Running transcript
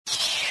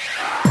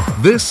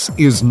This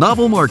is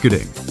Novel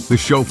Marketing, the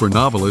show for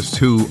novelists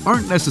who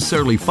aren't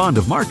necessarily fond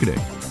of marketing,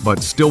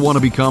 but still want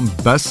to become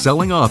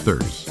best-selling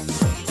authors.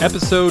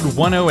 Episode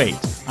 108.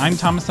 I'm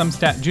Thomas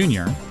Umstattd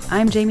Jr.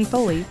 I'm Jamie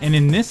Foley. And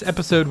in this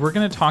episode, we're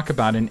going to talk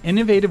about an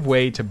innovative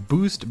way to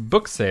boost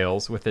book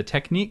sales with a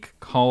technique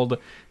called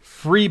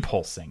free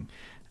pulsing.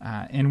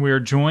 And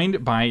we're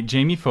joined by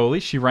Jamie Foley.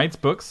 She writes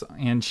books,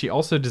 and she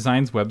also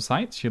designs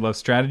websites. She loves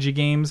strategy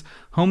games,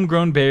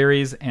 homegrown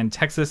berries, and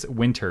Texas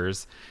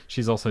winters.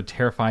 She's also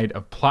terrified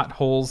of plot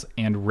holes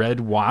and red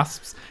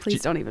wasps.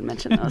 Please don't even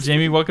mention those.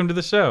 Jamie, welcome to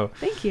the show.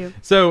 Thank you.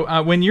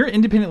 So when you're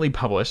independently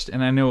published,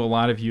 and I know a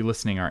lot of you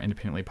listening are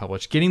independently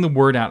published, getting the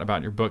word out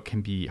about your book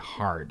can be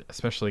hard,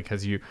 especially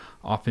because you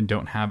often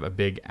don't have a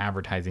big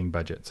advertising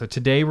budget. So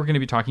today we're going to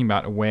be talking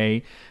about a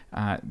way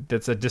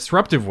that's a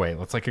disruptive way.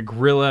 It's like a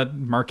guerrilla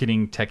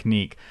marketing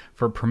technique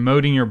for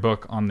promoting your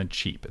book on the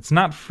cheap. It's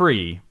not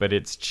free, but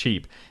it's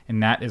cheap,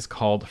 and that is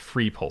called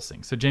free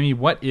pulsing. So Jamie,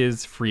 what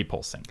is free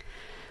pulsing?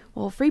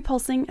 Well, free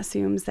pulsing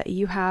assumes that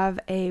you have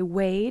a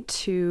way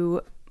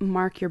to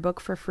mark your book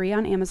for free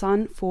on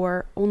Amazon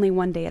for only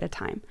one day at a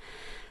time.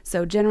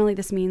 So generally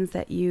this means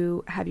that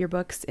you have your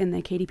books in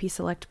the KDP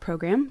Select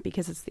program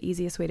because it's the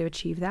easiest way to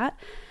achieve that.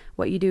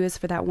 What you do is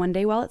for that one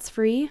day while it's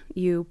free,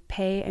 you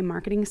pay a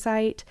marketing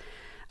site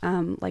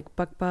like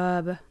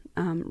BookBub,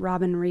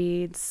 Robin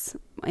Reads,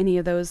 any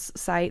of those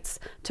sites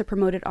to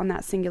promote it on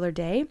that singular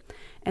day.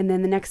 And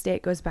then the next day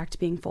it goes back to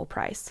being full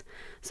price.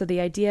 So the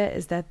idea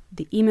is that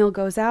the email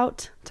goes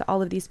out to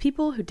all of these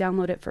people who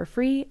download it for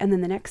free. And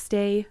then the next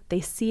day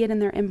they see it in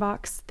their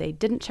inbox. They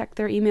didn't check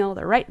their email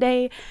the right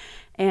day.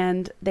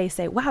 And they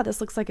say, wow, this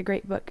looks like a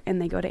great book.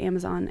 And they go to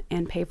Amazon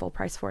and pay full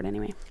price for it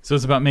anyway. So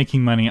it's about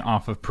making money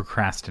off of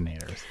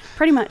procrastinators.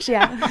 Pretty much,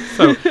 yeah.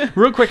 So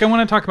real quick, I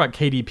want to talk about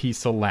KDP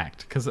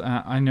Select because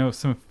I know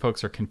some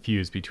folks are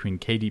confused between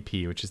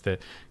KDP, which is the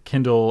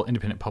Kindle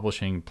independent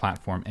publishing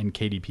platform, and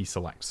KDP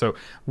Select. So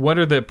what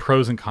are the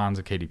pros and cons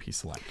of KDP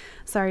Select?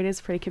 Sorry, it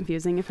is pretty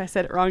confusing. If I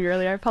said it wrong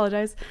earlier, I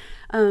apologize.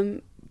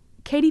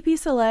 KDP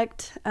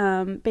Select,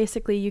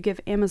 basically you give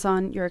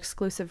Amazon your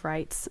exclusive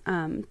rights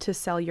to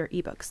sell your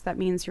ebooks. That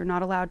means you're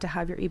not allowed to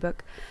have your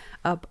ebook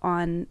up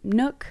on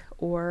Nook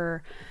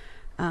or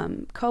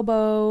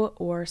Kobo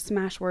or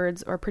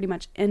Smashwords or pretty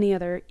much any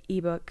other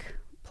ebook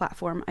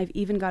platform. I've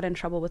even got in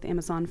trouble with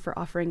Amazon for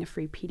offering a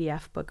free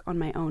PDF book on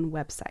my own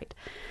website.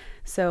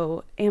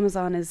 So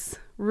Amazon is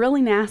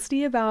really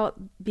nasty about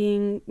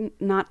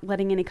not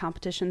letting any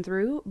competition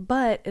through,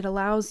 but it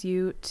allows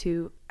you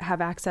to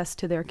have access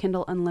to their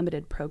Kindle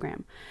Unlimited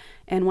program.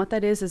 And what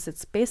that is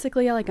it's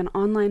basically like an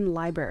online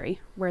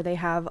library where they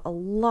have a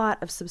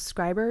lot of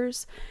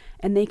subscribers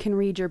and they can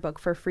read your book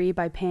for free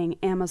by paying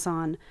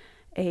Amazon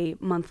a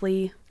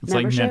monthly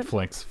membership. It's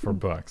like Netflix for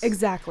books.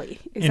 Exactly.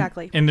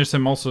 And there's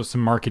also some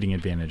marketing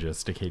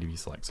advantages to KDP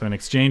Select. So in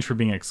exchange for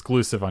being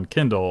exclusive on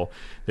Kindle,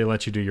 they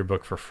let you do your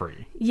book for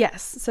free.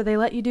 Yes. So they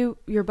let you do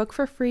your book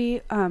for free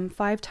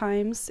 5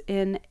 times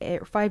in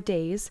 5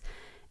 days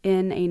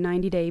in a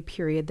 90-day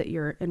period that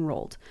you're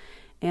enrolled.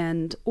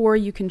 Or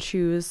you can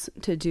choose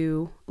to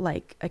do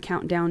like a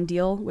countdown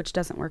deal, which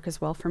doesn't work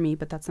as well for me,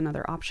 but that's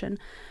another option.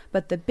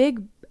 But the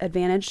big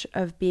advantage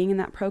of being in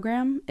that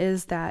program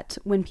is that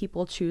when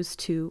people choose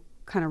to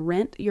kind of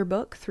rent your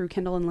book through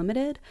Kindle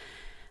Unlimited,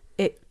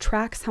 it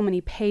tracks how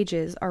many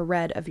pages are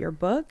read of your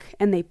book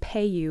and they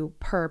pay you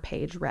per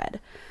page read.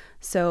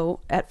 So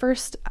at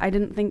first, I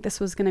didn't think this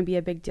was going to be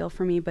a big deal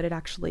for me, but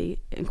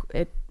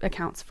it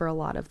accounts for a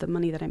lot of the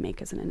money that I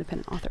make as an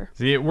independent author.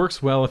 See, it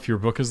works well if your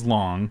book is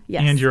long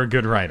yes. and you're a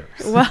good writer.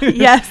 Well,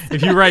 yes.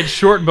 If you write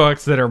short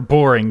books that are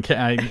boring,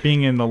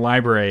 being in the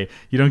library,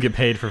 you don't get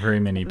paid for very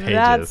many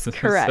pages. That's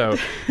correct. So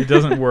it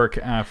doesn't work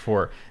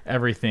for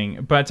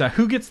everything. But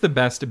who gets the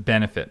best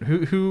benefit?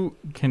 Who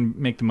can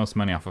make the most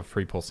money off of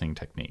free pulsing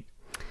technique?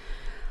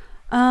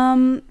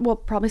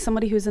 Well, probably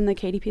somebody who's in the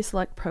KDP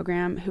Select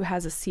program who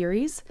has a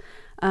series,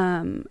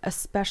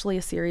 especially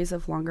a series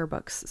of longer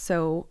books.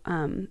 So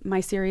my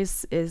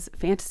series is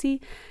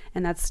fantasy,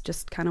 and that's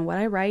just kind of what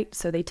I write.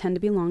 So they tend to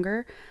be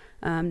longer.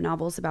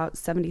 Novels about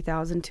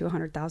 70,000 to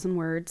 100,000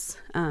 words.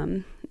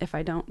 If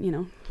I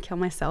don't, kill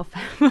myself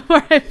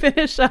before I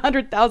finish a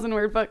 100,000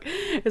 word book,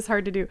 it's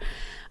hard to do.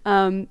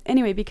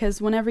 Anyway,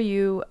 because whenever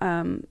you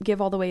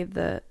give away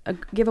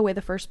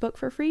the first book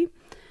for free,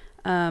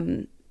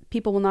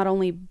 people will not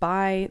only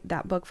buy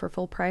that book for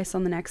full price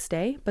on the next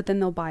day, but then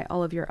they'll buy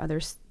all of your other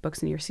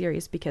books in your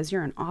series because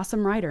you're an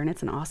awesome writer and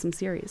it's an awesome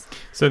series.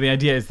 So the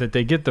idea is that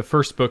they get the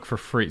first book for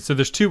free. So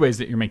there's 2 ways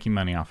that you're making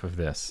money off of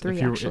this.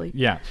 3, actually.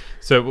 Yeah.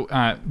 So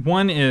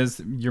one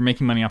is you're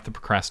making money off the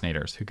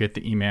procrastinators who get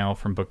the email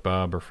from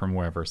BookBub or from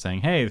wherever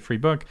saying, hey, the free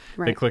book.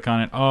 Right. They click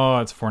on it. Oh,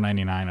 it's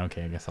 $4.99.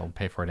 Okay, I guess I'll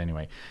pay for it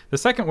anyway. The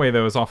second way,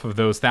 though, is off of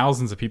those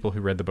thousands of people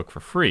who read the book for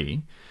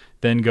free,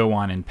 then go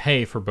on and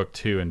pay for book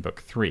 2 and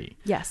book 3.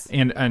 Yes.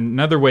 And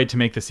another way to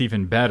make this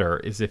even better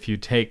is if you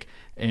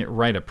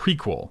write a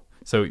prequel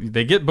So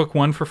they get book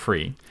 1 for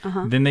free.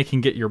 Then they can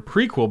get your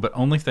prequel, but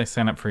only if they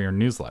sign up for your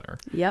newsletter.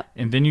 Yep.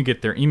 And then you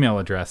get their email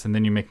address, and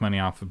then you make money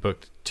off of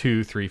book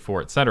 2, 3,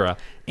 4, etc.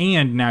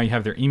 And now you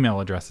have their email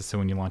addresses, so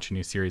when you launch a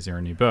new series or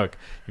a new book,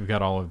 you've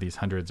got all of these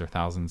hundreds or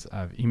thousands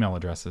of email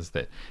addresses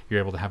that you're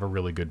able to have a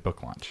really good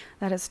book launch.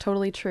 That is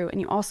totally true. And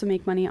you also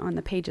make money on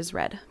the pages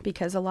read,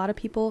 because a lot of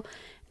people,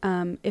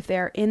 if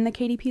they're in the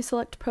KDP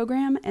Select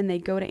program and they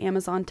go to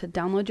Amazon to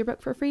download your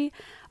book for free,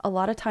 a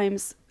lot of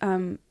times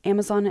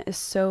Amazon is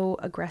so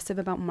aggressive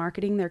about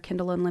marketing their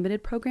Kindle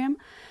Unlimited program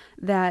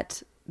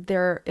that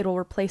it'll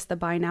replace the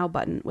buy now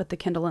button with the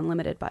Kindle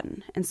Unlimited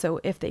button. And so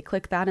if they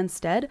click that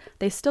instead,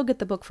 they still get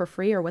the book for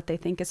free, or what they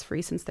think is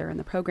free since they're in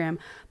the program,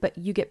 but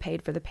you get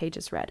paid for the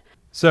pages read.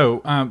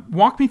 So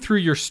walk me through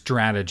your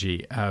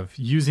strategy of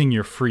using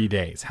your free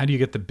days. How do you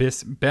get the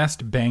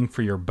best bang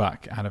for your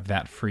buck out of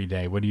that free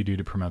day? What do you do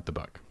to promote the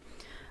book?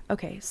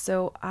 Okay,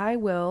 so I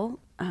will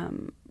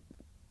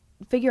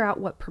figure out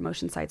what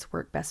promotion sites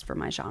work best for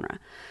my genre.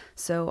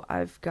 So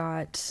I've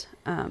got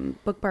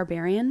Book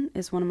Barbarian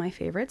is one of my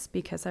favorites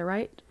because I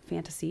write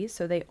fantasy,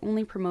 so they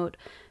only promote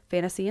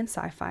fantasy and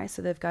sci-fi,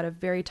 so they've got a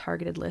very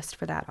targeted list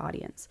for that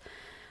audience.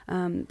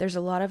 There's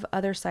a lot of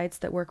other sites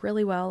that work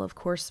really well. Of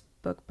course,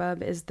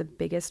 BookBub is the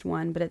biggest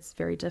one, but it's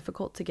very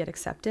difficult to get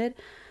accepted.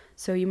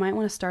 So you might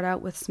want to start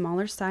out with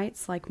smaller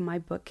sites like My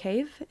Book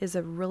Cave is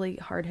a really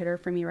hard hitter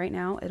for me right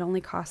now. It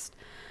only costs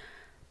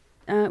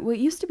it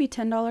used to be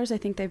 $10. I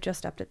think they've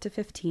just upped it to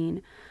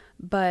 $15.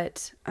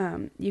 But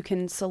you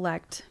can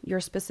select your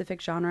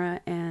specific genre,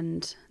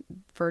 and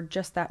for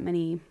just that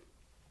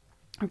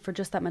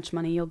much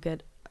money, you'll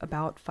get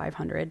about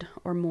 500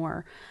 or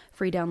more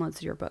free downloads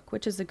of your book,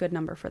 which is a good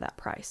number for that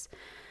price.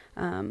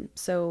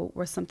 So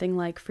with something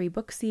like Free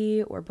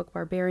Booksy or Book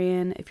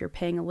Barbarian, if you're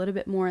paying a little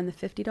bit more in the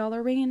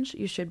 $50 range,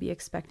 you should be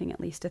expecting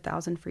at least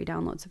 1,000 free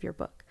downloads of your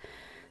book.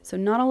 So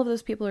not all of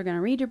those people are going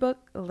to read your book.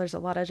 There's a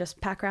lot of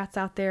just pack rats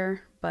out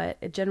there, but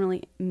it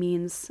generally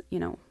means,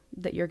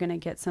 that you're going to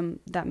get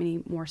that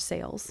many more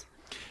sales.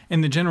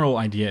 And the general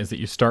idea is that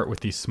you start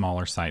with these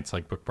smaller sites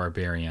like Book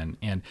Barbarian,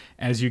 and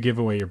as you give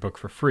away your book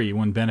for free,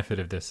 one benefit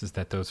of this is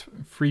that those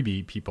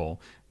freebie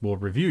people will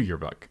review your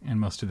book, and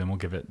most of them will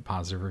give it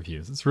positive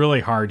reviews. It's really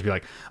hard to be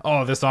like,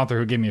 oh, this author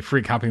who gave me a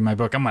free copy of my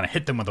book, I'm going to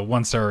hit them with a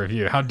 1-star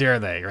review. How dare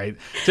they, right?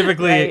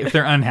 Typically, Right. If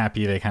they're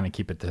unhappy, they kind of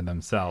keep it to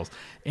themselves.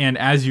 And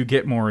as you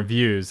get more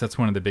reviews, that's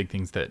one of the big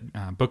things that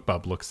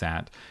BookBub looks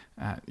at.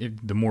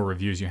 The more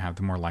reviews you have,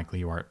 the more likely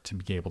you are to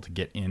be able to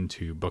get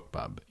into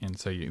BookBub. And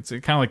so it's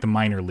kind of like the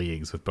minor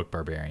leagues with Book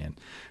Barbarian.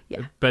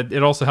 Yeah. But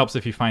it also helps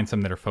if you find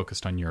some that are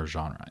focused on your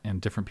genre. And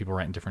different people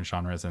write in different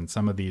genres. And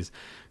some of these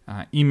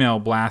email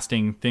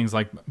blasting things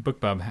like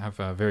BookBub have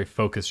a very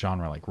focused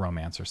genre like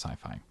romance or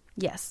sci-fi.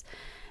 Yes.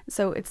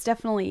 So it's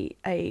definitely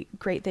a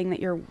great thing that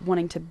you're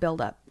wanting to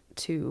build up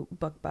to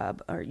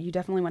BookBub, or you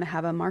definitely want to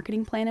have a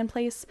marketing plan in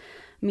place.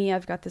 Me,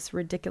 I've got this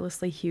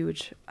ridiculously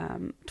huge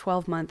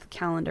 12-month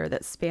calendar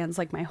that spans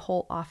like my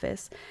whole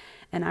office,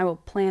 and I will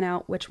plan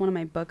out which one of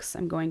my books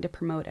I'm going to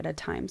promote at a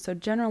time. So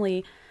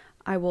generally,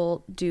 I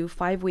will do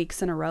 5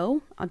 weeks in a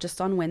row,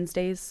 just on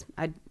Wednesdays.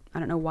 I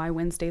don't know why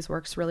Wednesdays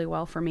works really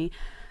well for me.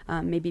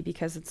 Maybe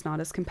because it's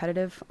not as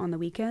competitive on the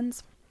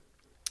weekends,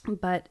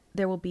 but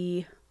there will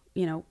be,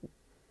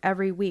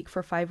 every week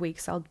for 5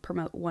 weeks, I'll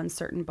promote one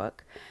certain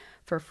book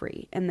for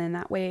free. And then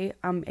that way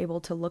I'm able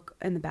to look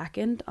in the back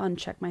end on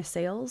check my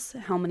sales,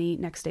 how many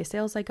next day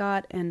sales I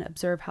got, and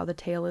observe how the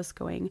tail is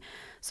going,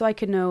 so I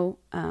could know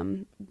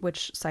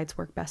which sites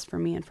work best for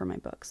me and for my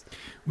books.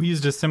 We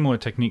used a similar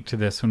technique to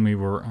this when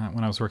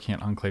I was working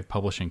at Enclave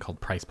Publishing,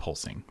 called price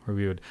pulsing, where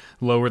we would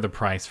lower the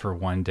price for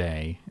one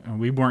day.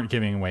 We weren't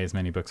giving away as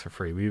many books for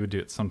free. We would do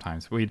it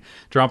sometimes. We'd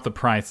drop the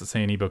price. Let's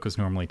say an ebook was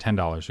normally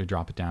 $10. We'd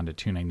drop it down to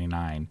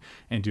 $2.99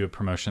 and do a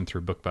promotion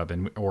through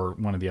BookBub or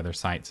one of the other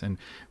sites. And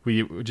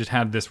we just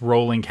had this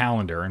rolling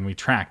calendar, and we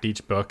tracked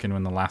each book and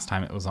when the last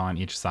time it was on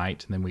each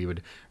site, and then we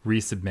would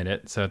resubmit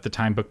it. So at the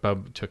time,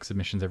 BookBub took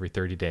submissions every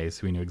 30 days,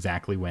 so we knew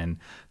exactly when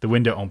the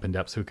window opened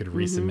up, so we could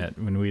resubmit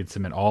when we would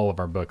submit all of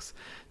our books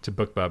to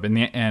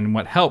BookBub. And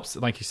what helps,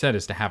 like you said,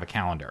 is to have a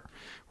calendar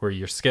where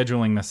you're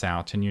scheduling this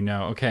out, and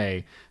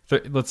okay,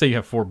 let's say you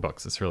have 4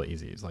 books. It's really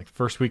easy. It's like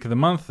first week of the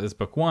month is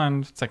book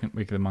 1, second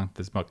week of the month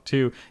is book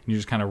 2, and you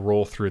just kind of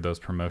roll through those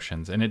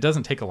promotions. And it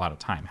doesn't take a lot of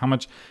time. How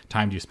much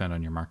time do you spend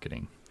on your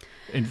marketing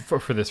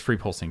for this free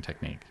pulsing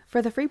technique?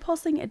 For the free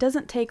pulsing, it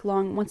doesn't take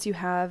long once you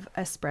have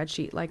a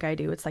spreadsheet like I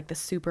do. It's like the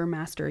super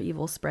master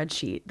evil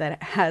spreadsheet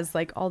that has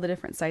like all the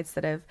different sites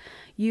that I've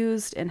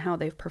used and how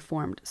they've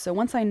performed. So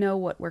once I know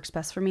what works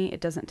best for me,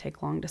 it doesn't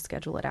take long to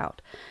schedule it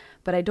out.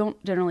 But I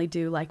don't generally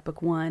do like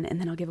book 1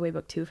 and then I'll give away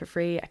book 2 for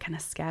free. I kind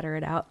of scatter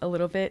it out a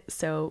little bit.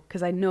 So,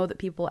 because I know that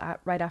people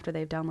right after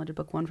they've downloaded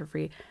book 1 for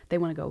free, they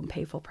want to go and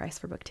pay full price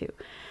for book 2.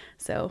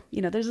 So,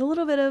 there's a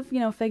little bit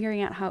of,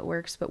 figuring out how it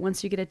works. But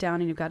once you get it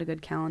down and you've got a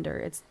good calendar,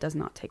 it does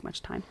not take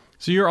much time.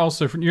 So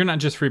you're not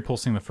just free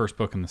pulsing the first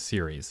book in the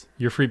series.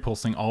 You're free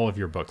pulsing all of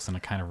your books in a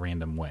kind of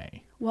random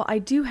way. Well, I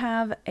do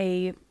have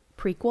a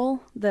prequel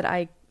that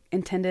I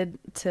intended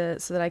so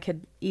that I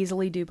could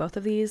easily do both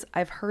of these.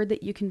 I've heard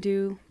that you can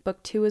do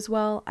book 2 as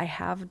well. I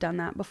have done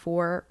that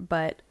before,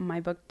 but my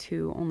book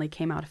 2 only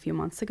came out a few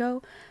months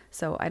ago,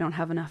 so I don't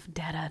have enough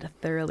data to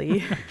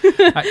thoroughly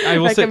I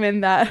will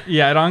recommend that.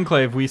 Yeah, at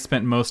Enclave, we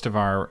spent most of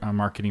our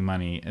marketing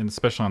money, and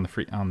especially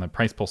on the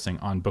price pulsing,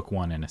 on book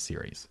 1 in a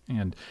series.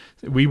 And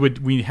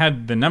we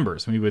had the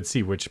numbers. We would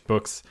see which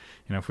books,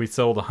 if we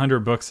sold 100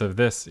 books of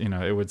this,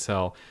 it would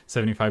sell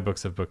 75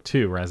 books of book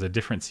 2, whereas a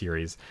different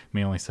series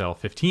may only sell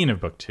 15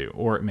 of book 2,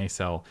 or it may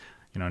sell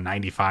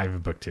 95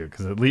 of book 2,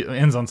 because it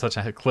ends on such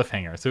a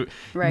cliffhanger. So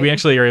we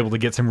actually are able to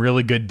get some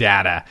really good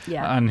data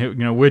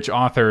on which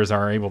authors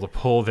are able to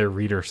pull their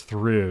readers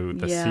through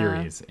the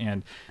series.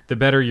 And the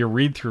better your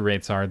read through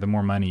rates are, the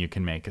more money you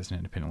can make as an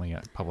independently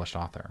published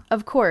author.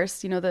 Of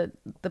course, the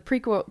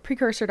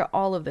precursor to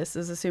all of this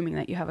is assuming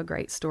that you have a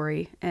great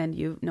story and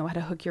you know how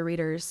to hook your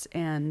readers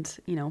and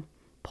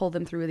pull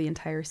them through the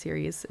entire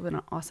series with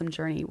an awesome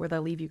journey where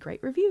they'll leave you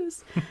great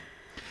reviews.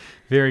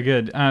 Very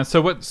good.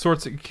 So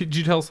could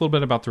you tell us a little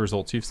bit about the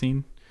results you've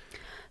seen?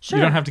 Sure.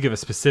 You don't have to give us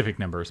specific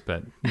numbers,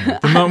 but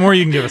the more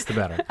you can give us, the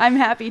better. I'm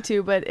happy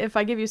to, but if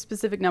I give you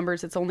specific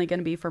numbers, it's only going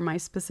to be for my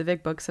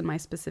specific books and my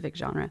specific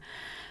genre.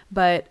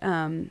 But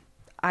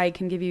I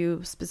can give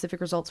you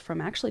specific results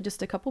from actually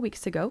just a couple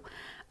weeks ago.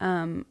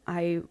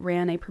 I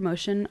ran a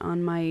promotion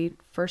on my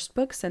first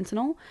book,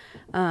 Sentinel,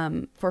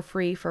 for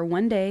free for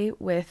 1 day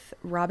with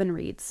Robin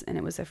Reads, and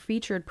it was a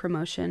featured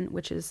promotion,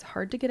 which is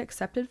hard to get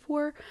accepted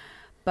for.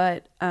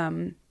 But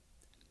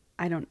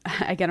I don't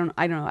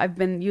know. I've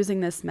been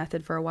using this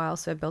method for a while,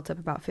 so I've built up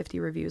about 50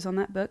 reviews on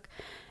that book,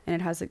 and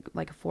it has a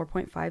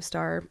 4.5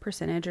 star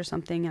percentage or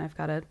something. And I've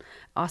got an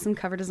awesome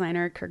cover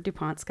designer, Kirk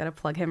DuPont's got to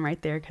plug him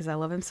right there because I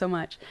love him so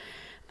much.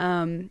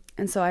 And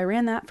so I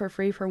ran that for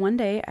free for 1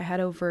 day. I had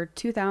over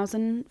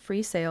 2,000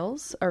 free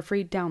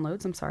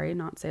downloads. I'm sorry,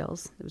 not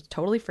sales. It was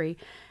totally free.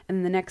 And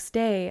then the next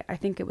day, I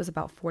think it was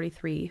about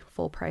 43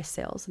 full price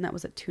sales, and that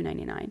was at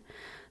 $2.99.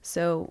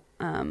 So,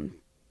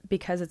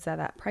 because it's at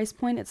that price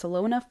point, it's a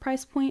low enough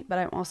price point, but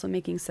I'm also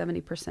making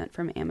 70%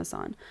 from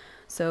Amazon.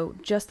 So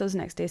just those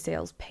next day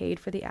sales paid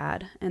for the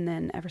ad. And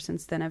then ever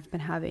since then, I've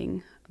been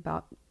having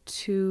about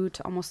 2,000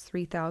 to almost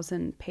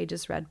 3,000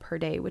 pages read per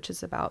day, which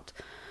is about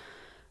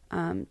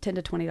 $10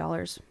 to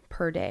 $20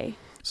 per day.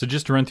 So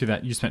just to run through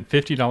that, you spent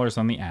 $50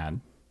 on the ad.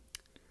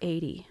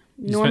 80.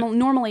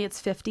 Normally it's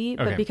 50,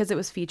 but because it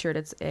was featured,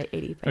 it's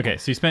 80. Okay,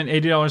 so you spent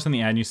 $80 on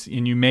the ad,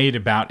 and you made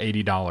about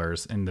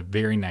 $80 in the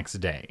very next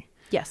day.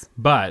 Yes.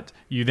 But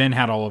you then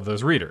had all of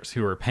those readers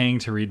who were paying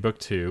to read book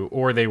 2,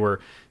 or they were,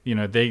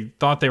 they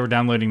thought they were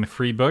downloading the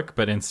free book,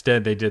 but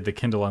instead they did the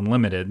Kindle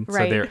Unlimited.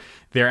 Right. So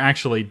they're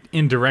actually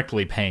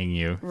indirectly paying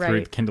you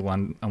through Kindle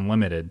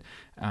Unlimited.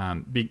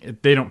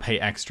 They don't pay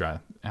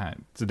extra.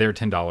 So their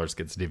 $10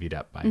 gets divvied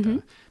up by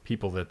the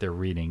people that they're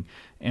reading.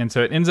 And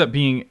so it ends up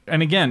being,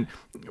 and again,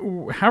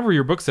 however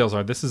your book sales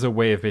are, this is a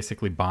way of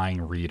basically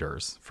buying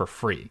readers for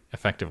free,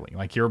 effectively.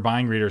 Like you're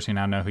buying readers who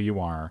now know who you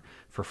are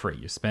for free.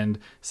 You spend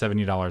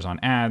 $70 on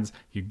ads,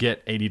 you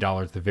get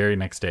 $80 the very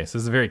next day. So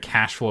this is a very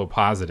cash flow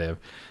positive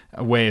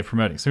way of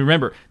promoting. So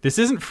remember, this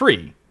isn't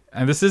free.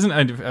 And this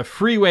isn't a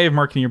free way of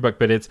marketing your book,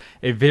 but it's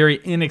a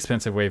very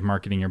inexpensive way of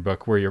marketing your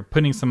book where you're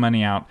putting some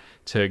money out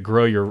to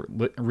grow your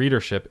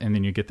readership, and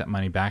then you get that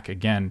money back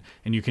again,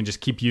 and you can just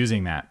keep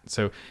using that.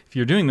 So if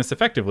you're doing this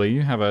effectively,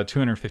 you have a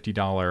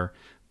 $250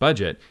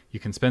 budget, you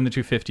can spend the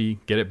 $250,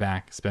 get it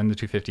back, spend the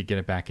 $250, get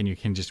it back, and you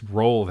can just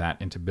roll that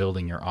into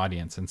building your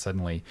audience, and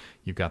suddenly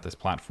you've got this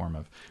platform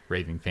of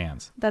raving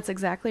fans. That's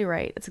exactly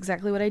right. It's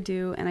exactly what I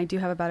do, and I do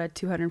have about a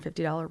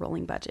 $250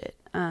 rolling budget.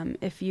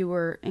 If you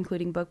were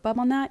including BookBub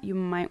on that, you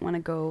might want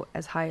to go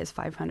as high as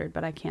 $500,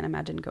 but I can't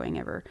imagine going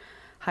ever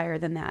higher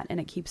than that. And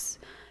it keeps,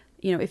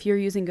 if you're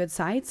using good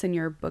sites and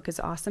your book is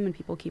awesome and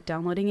people keep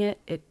downloading it,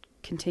 it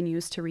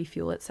continues to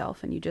refuel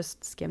itself, and you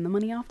just skim the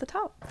money off the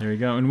top. There you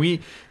go. And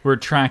we were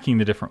tracking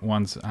the different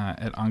ones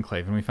at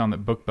Enclave, and we found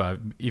that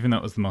BookBub, even though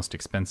it was the most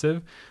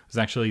expensive, was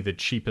actually the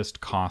cheapest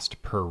cost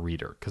per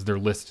reader, because their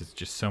list is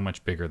just so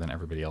much bigger than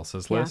everybody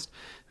else's list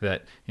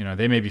that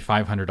they may be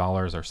 $500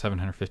 or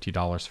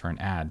 $750 for an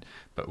ad,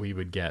 but we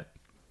would get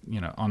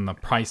on the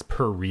price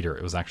per reader,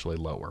 it was actually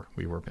lower.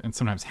 And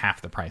sometimes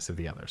half the price of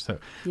the other. So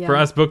for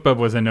us, BookBub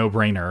was a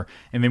no-brainer.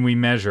 And then we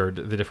measured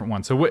the different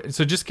ones. So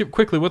just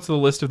quickly, what's the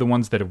list of the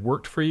ones that have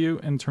worked for you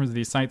in terms of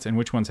these sites, and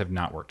which ones have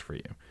not worked for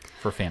you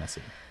for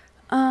fantasy?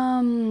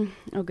 Oh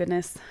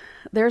goodness.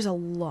 There's a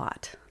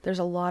lot. There's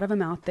a lot of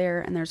them out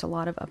there, and there's a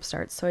lot of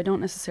upstarts. So I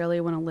don't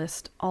necessarily want to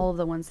list all of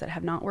the ones that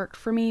have not worked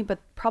for me, but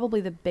probably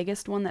the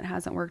biggest one that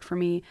hasn't worked for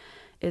me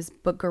is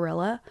Book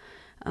Gorilla.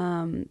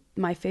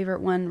 My favorite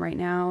one right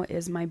now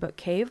is my book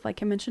Cave,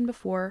 like I mentioned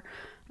before.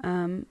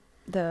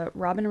 The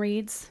Robin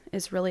Reads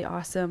is really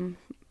awesome.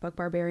 Book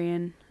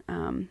Barbarian.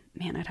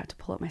 man, I'd have to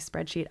pull up my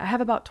spreadsheet. I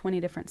have about 20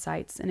 different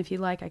sites. And if you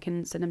like, I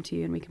can send them to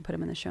you and we can put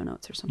them in the show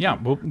notes or something. Yeah,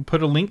 we'll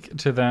put a link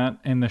to that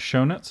in the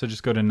show notes. So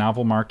just go to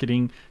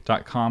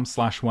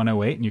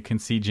novelmarketing.com/108 and you can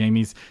see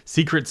Jamie's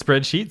secret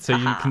spreadsheet. So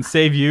you can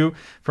save you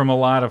from a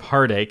lot of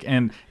heartache.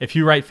 And if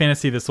you write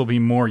fantasy, this will be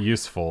more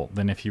useful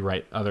than if you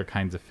write other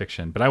kinds of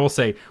fiction. But I will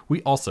say,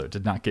 we also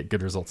did not get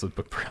good results with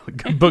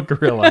Book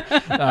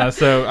Gorilla.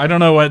 So I don't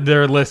know what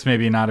their list,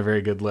 maybe not a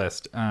very good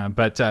list.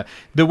 But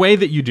the way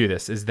that you do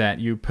this is that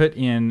you put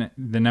in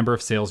the number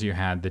of sales you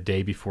had the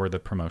day before the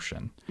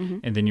promotion.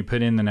 And then you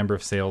put in the number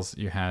of sales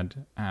you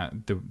had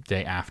the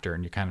day after,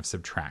 and you kind of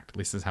subtract. At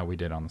least is how we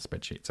did on the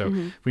spreadsheet. So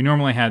if we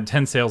normally had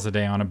 10 sales a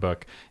day on a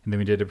book, and then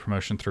we did a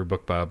promotion through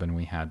BookBub, and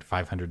we had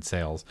 500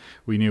 sales.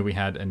 We knew we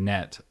had a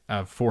net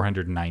of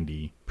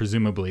 490,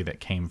 presumably that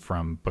came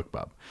from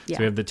BookBub. Yeah.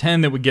 So we have the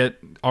 10 that we get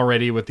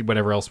already with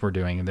whatever else we're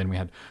doing, and then we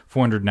had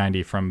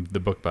 490 from the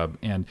BookBub,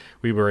 and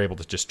we were able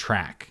to just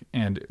track.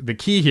 And the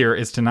key here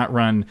is to not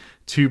run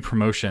 2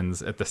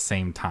 promotions at the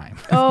same time.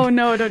 Oh,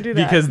 no, don't do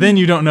that. Because then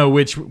you don't know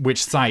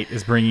which site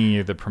is bringing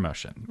you the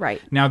promotion.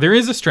 Right. Now, there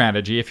is a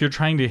strategy if you're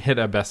trying to hit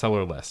a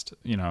bestseller list,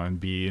 and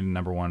be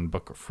number one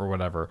book for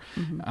whatever,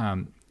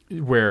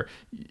 where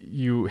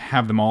you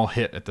have them all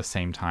hit at the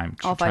same time.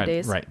 All 5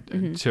 days. Right.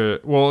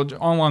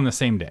 All on the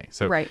same day.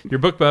 So your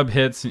BookBub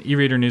hits, and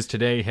eReader News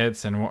Today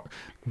hits, and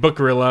Book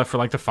Gorilla for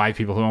like the 5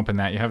 people who open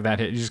that. You have that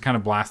hit. You just kind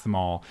of blast them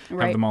all,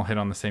 have them all hit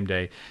on the same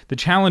day. The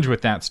challenge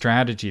with that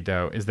strategy,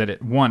 though, is that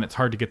it's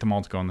hard to get them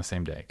all to go on the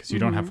same day because you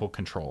don't have full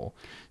control.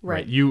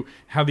 Right.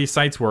 How these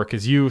sites work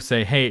is you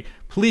say, hey,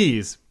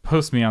 please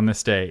post me on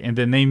this day, and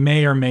then they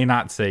may or may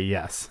not say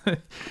yes.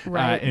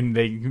 And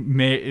they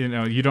may,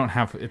 you don't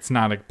have, it's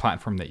not a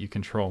platform that you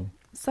control.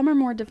 Some are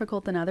more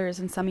difficult than others,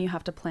 and some you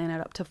have to plan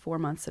it up to 4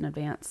 months in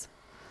advance.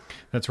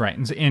 That's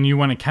right. And you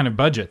want to kind of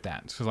budget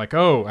that. So like,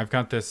 I've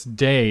got this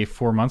day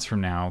 4 months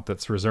from now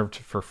that's reserved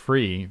for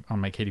free on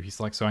my KDP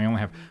Select. So I only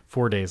have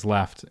 4 days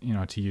left,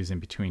 to use in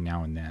between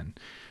now and then.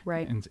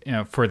 Right.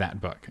 And for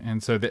that book.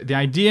 And so the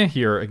idea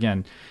here,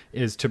 again,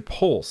 is to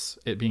pulse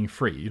it being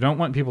free. You don't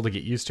want people to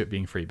get used to it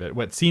being free, but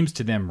what seems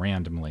to them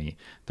randomly,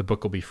 the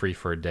book will be free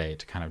for a day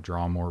to kind of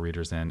draw more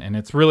readers in. And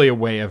it's really a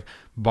way of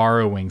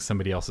borrowing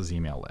somebody else's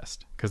email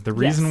list. Because the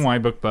reason why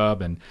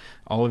BookBub and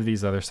all of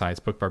these other sites,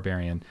 Book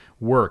Barbarian,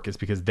 work is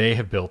because they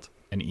have built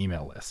an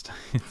email list.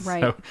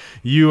 Right. So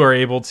you are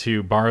able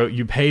to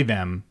you pay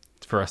them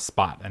for a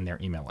spot in their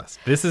email list.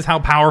 This is how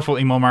powerful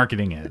email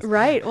marketing is.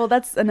 Right. Well,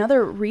 that's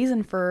another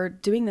reason for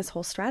doing this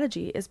whole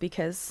strategy is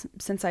because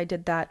since I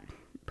did that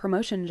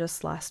promotion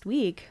just last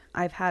week,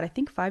 I've had, I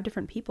think, 5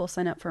 different people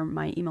sign up for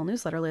my email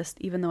newsletter list,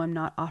 even though I'm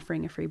not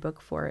offering a free book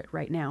for it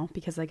right now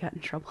because I got in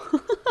trouble.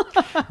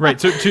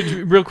 Right. So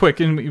real quick,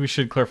 and we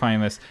should clarify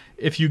on this,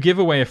 if you give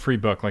away a free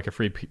book, like a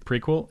free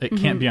prequel, it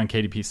can't be on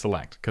KDP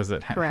Select because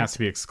it has to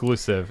be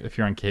exclusive if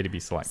you're on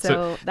KDP Select.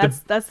 So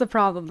that's the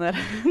problem that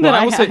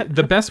I will say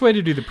the best way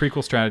to do the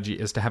prequel strategy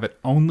is to have it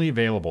only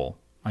available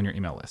on your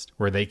email list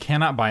where they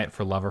cannot buy it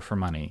for love or for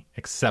money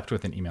except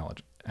with an email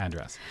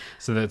address,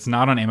 so that it's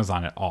not on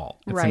Amazon at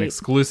all. It's an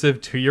exclusive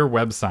to your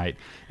website,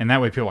 and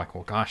that way people are like,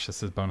 well, gosh,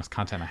 this is bonus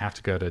content. I have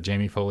to go to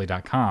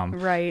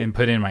jamiefoley.com and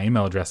put in my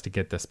email address to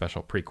get this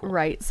special prequel.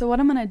 Right. So what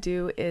I'm going to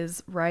do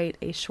is write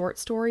a short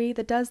story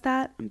that does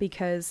that,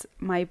 because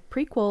my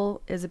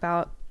prequel is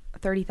about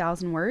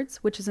 30,000 words,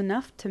 which is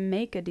enough to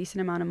make a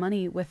decent amount of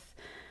money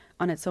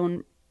on its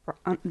own,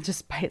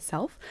 just by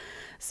itself.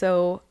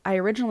 So I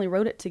originally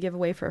wrote it to give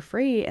away for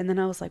free, and then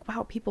I was like,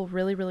 wow, people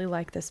really, really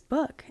like this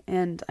book,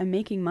 and I'm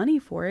making money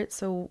for it.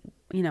 So,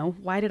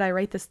 why did I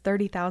write this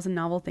 30,000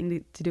 novel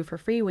thing to do for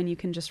free when you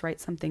can just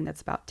write something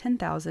that's about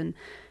 10,000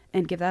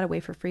 and give that away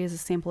for free as a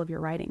sample of your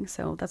writing?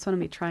 So that's what I'm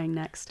going to be trying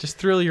next. Just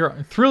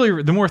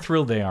the more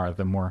thrilled they are,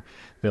 the more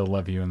they'll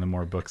love you and the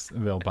more books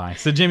they'll buy.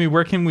 So Jamie,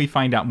 where can we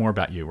find out more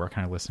about you? Where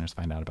can our listeners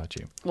find out about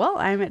you? Well,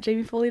 I'm at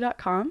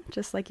jamiefoley.com,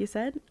 just like you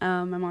said.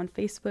 I'm on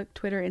Facebook,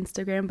 Twitter,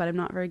 Instagram, but I'm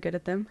not very good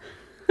at them.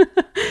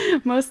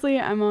 Mostly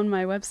I'm on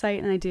my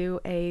website, and I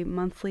do a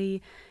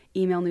monthly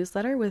email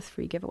newsletter with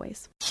free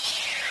giveaways.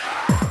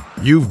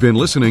 You've been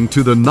listening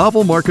to the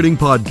Novel Marketing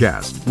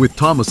Podcast with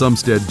Thomas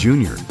Umstead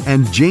Jr.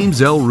 and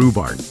James L.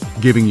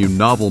 Rubart, giving you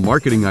novel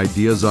marketing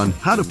ideas on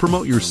how to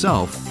promote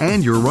yourself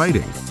and your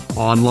writing,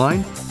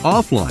 online,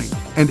 offline,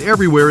 and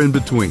everywhere in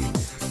between.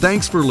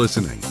 Thanks for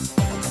listening.